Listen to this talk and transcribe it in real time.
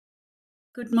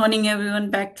Good morning, everyone.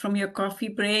 Back from your coffee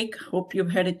break. Hope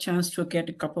you've had a chance to get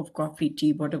a cup of coffee,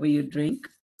 tea, whatever you drink.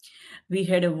 We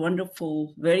had a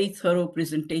wonderful, very thorough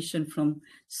presentation from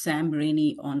Sam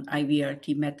Rainey on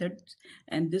IVRT methods.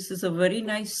 And this is a very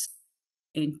nice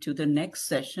into the next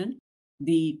session.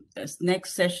 The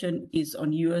next session is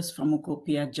on US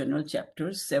Pharmacopoeia General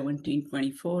Chapters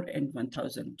 1724 and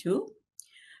 1002.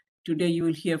 Today you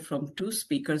will hear from two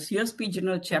speakers. USP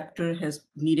General Chapter has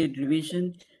needed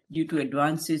revision due to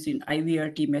advances in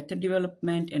IVRT method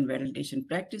development and validation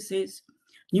practices,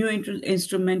 new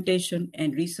instrumentation,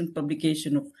 and recent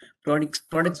publication of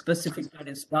product-specific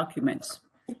guidance documents,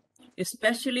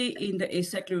 especially in the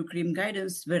acyclic cream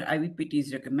guidance where IVPT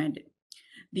is recommended.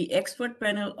 The expert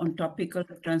panel on topical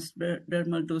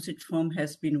transdermal dosage form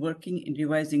has been working in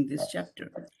revising this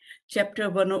chapter. Chapter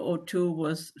 1002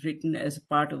 was written as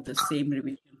part of the same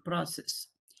revision process.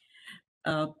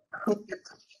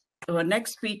 Our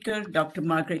next speaker, Dr.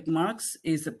 Marques,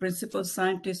 is a principal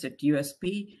scientist at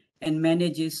USP and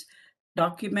manages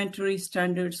documentary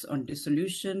standards on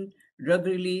dissolution, drug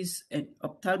release, and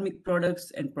ophthalmic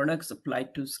products and products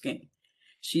applied to skin.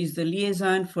 She is the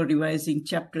liaison for revising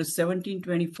chapters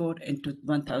 1724 and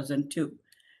 1002.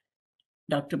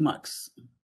 Dr. Marques.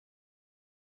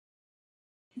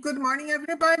 Good morning,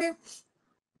 everybody.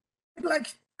 I'd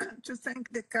like to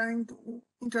thank the kind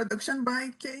introduction by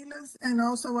Kayla's, and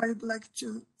also I'd like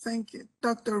to thank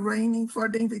Dr. Rainey for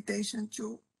the invitation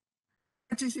to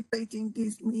participate in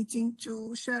this meeting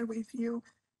to share with you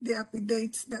the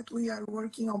updates that we are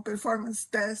working on performance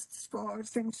tests for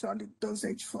semi-solid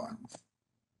dosage forms.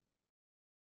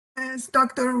 As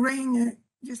Dr. Rainey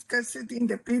discussed in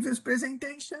the previous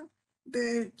presentation,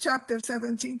 the Chapter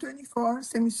 1724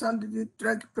 semi-solid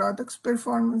drug products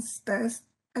performance test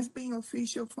has been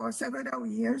official for several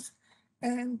years,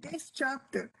 and this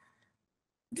chapter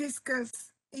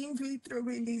discusses in vitro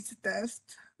release test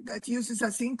that uses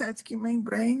a synthetic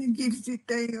membrane. It gives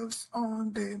details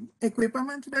on the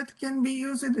equipment that can be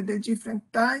used, the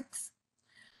different types.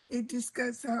 It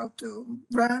discusses how to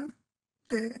run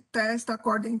the test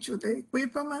according to the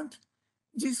equipment,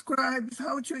 describes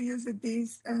how to use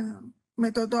this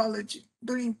methodology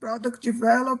during product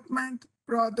development,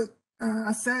 product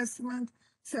assessment,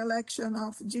 selection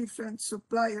of different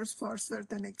suppliers for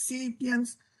certain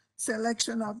excipients,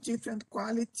 selection of different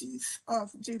qualities of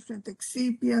different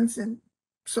excipients, and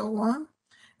so on.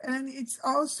 And it's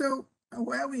also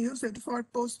well used for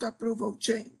post-approval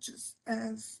changes,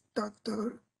 as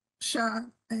Dr. Shah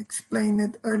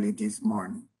explained early this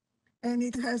morning. And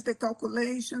it has the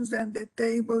calculations and the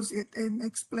tables. It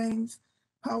explains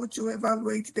how to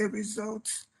evaluate the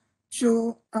results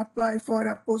to apply for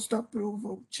a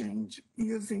post-approval change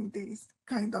using these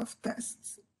kind of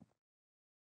tests.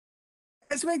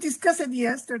 As we discussed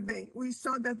yesterday, we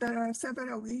saw that there are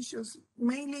several issues,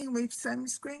 mainly with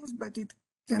semi-screens, but it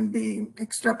can be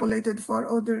extrapolated for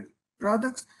other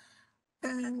products.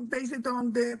 And based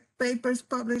on the papers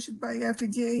published by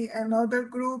FDA and other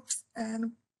groups,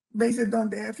 and based on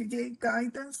the FDA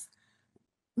guidance,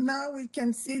 now we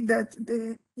can see that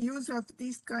the use of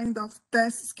these kind of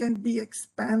tests can be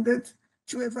expanded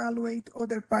to evaluate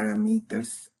other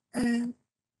parameters. And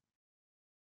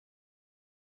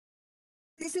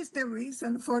this is the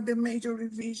reason for the major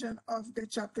revision of the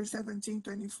Chapter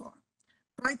 1724.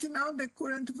 Right now, the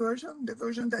current version, the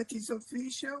version that is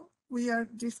official, we are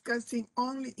discussing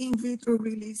only in vitro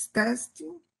release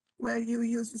testing, where you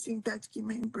use synthetic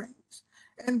membranes.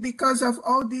 And because of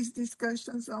all these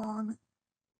discussions on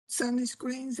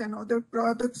sunscreens and other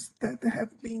products that have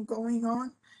been going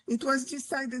on, it was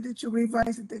decided to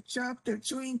revise the chapter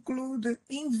to include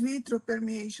in vitro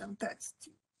permeation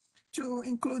testing, to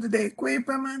include the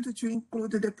equipment, to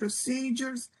include the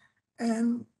procedures,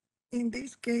 and in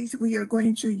this case, we are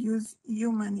going to use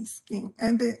human skin.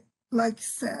 And like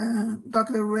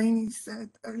Dr. Rainey said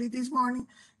early this morning,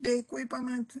 the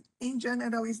equipment in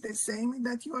general is the same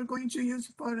that you are going to use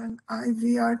for an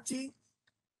IVRT,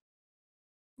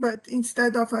 but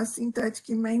instead of a synthetic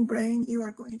membrane, you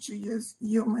are going to use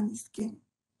human skin.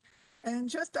 And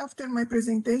just after my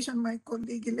presentation, my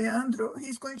colleague Leandro,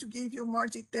 he's going to give you more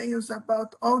details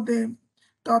about all the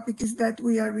topics that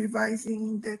we are revising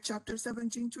in the Chapter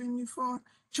 1724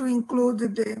 to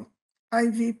include the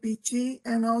IVPT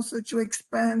and also to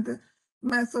expand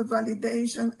method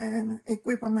validation and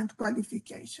equipment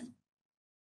qualification.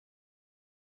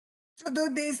 To do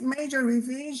this major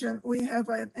revision, we have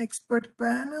an expert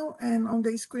panel, and on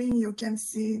the screen you can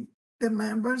see the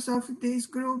members of this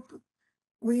group.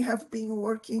 We have been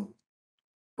working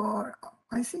for,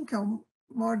 I think,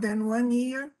 more than 1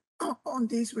 year on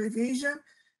this revision,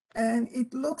 And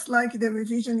it looks like the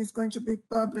revision is going to be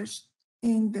published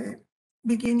in the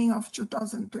beginning of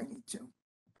 2022.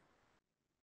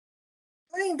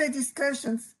 During the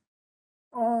discussions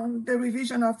on the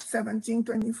revision of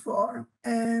 1724,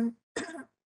 and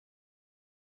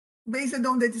based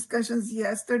on the discussions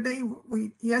yesterday,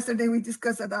 we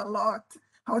discussed a lot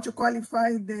how to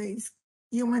qualify the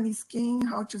human skin,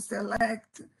 how to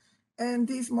select. And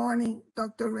this morning,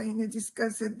 Dr. Rainey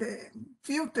discussed the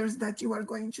filters that you are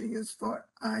going to use for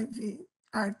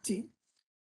IVRT.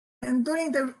 And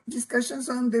during the discussions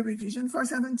on the revision for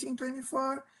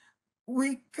 1724,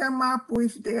 we come up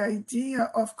with the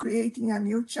idea of creating a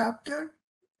new chapter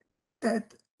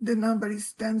that the number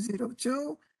is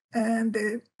 1002, and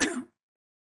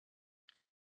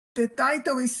the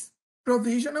title is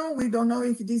provisional. We don't know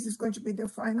if this is going to be the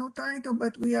final title,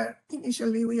 but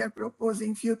initially we are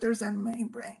proposing filters and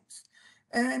membranes.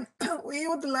 And we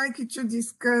would like to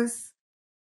discuss,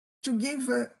 to give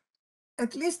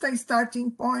at least a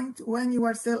starting point when you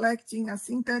are selecting a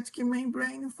synthetic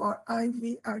membrane for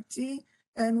IVRT,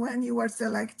 and when you are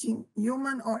selecting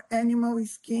human or animal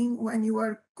skin when you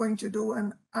are going to do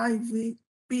an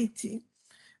IVPT.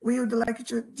 We would like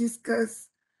to discuss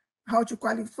how to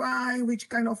qualify, which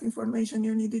kind of information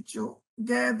you needed to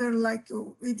gather, like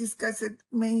we discussed it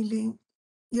mainly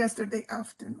yesterday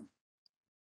afternoon.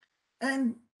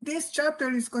 And this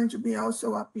chapter is going to be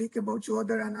also applicable to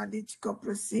other analytical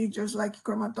procedures like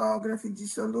chromatography,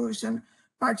 dissolution,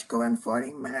 particle and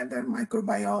foreign matter,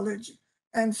 microbiology,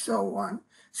 and so on.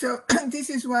 So this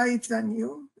is why it's a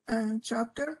new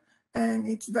chapter, and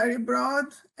it's very broad,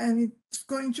 and it's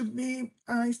going to be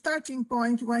a starting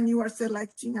point when you are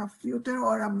selecting a filter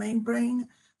or a membrane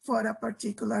for a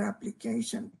particular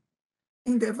application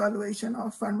in the evaluation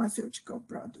of pharmaceutical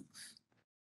products.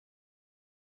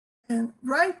 And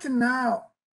right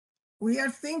now, we are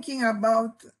thinking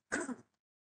about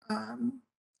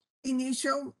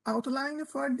initial outline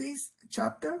for this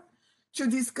chapter to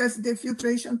discuss the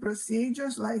filtration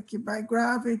procedures like by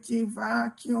gravity,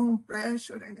 vacuum,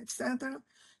 pressure, and etc.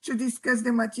 To discuss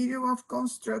the material of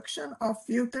construction of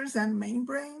filters and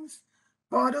membranes,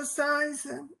 bottle size,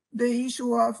 the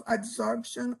issue of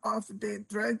adsorption of the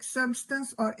drug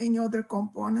substance or any other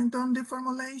component on the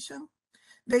formulation,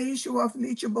 the issue of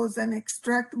leachables and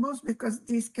extractables, because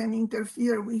this can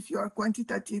interfere with your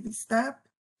quantitative step,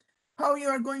 how you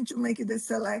are going to make the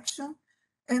selection,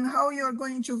 and how you are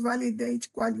going to validate,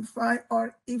 qualify,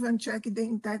 or even check the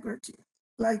integrity.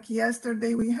 Like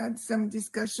yesterday, we had some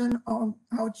discussion on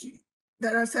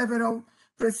there are several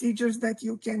procedures that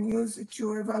you can use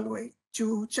to evaluate,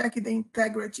 to check the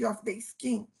integrity of the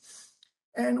skin.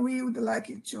 And we would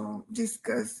like to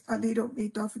discuss a little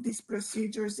bit of these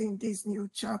procedures in this new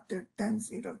chapter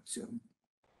 1002.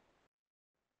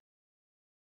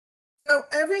 So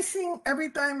every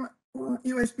time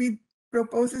USP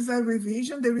proposes a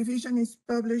revision, the revision is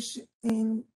published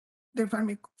in the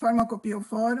Pharmacopoeia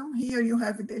Forum. Here you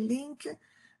have the link.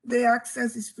 The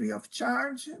access is free of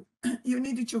charge. You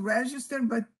need to register,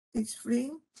 but it's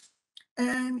free.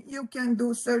 And you can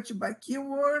do search by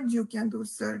keyword. You can do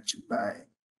search by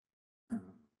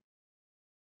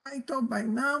title, by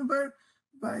number,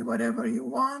 by whatever you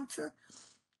want.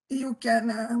 You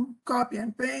can copy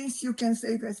and paste, you can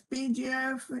save as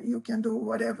PDF, you can do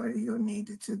whatever you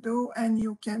need to do, and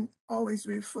you can always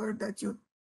refer that you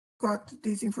got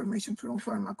this information from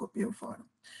Pharmacopoeia Forum.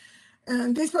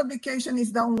 And this publication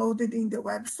is downloaded in the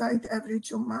website every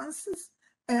 2 months,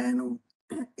 and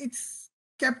it's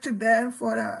kept there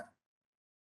for a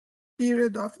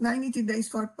period of 90 days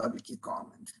for public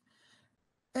comment.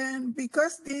 And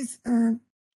because this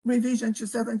revision to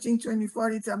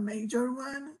 1724 is a major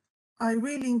one, I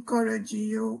really encourage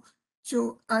you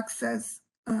to access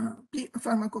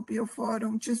Pharmacopoeia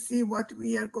Forum to see what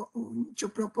we are going to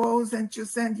propose and to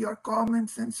send your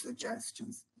comments and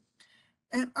suggestions.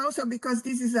 And also because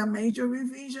this is a major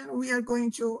revision, we are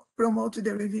going to promote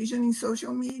the revision in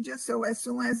social media. So as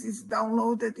soon as it's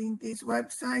downloaded in this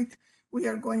website, we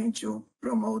are going to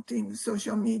promote in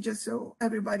social media so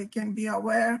everybody can be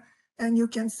aware, and you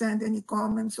can send any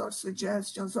comments or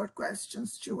suggestions or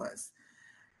questions to us.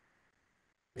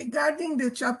 Regarding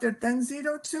the chapter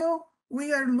 1002,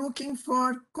 we are looking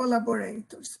for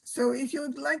collaborators. So if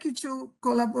you'd like to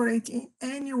collaborate in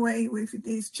any way with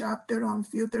this chapter on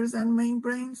filters and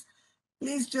membranes,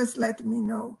 please just let me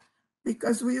know,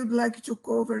 because we would like to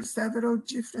cover several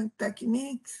different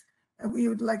techniques. We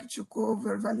would like to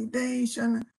cover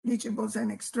validation, leachables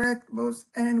and extractables,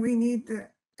 and we need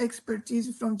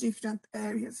expertise from different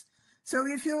areas. So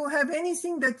if you have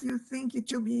anything that you think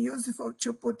it will be useful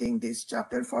to put in this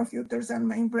chapter for filters and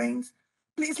membranes,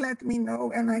 please let me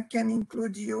know and I can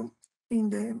include you in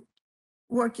the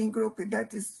working group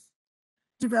that is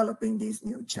developing this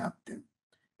new chapter.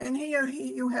 And here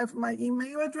you have my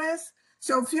email address.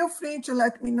 So feel free to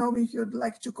let me know if you'd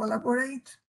like to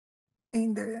collaborate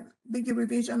in the big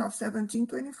revision of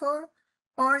 1724,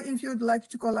 or if you'd like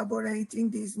to collaborate in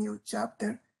this new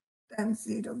chapter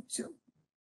 1002.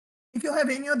 If you have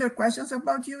any other questions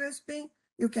about USB,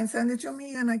 you can send it to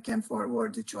me and I can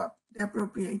forward it to the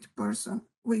appropriate person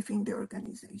within the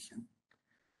organization.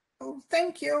 So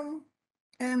thank you,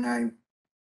 and I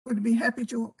would be happy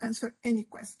to answer any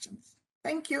questions.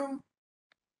 Thank you.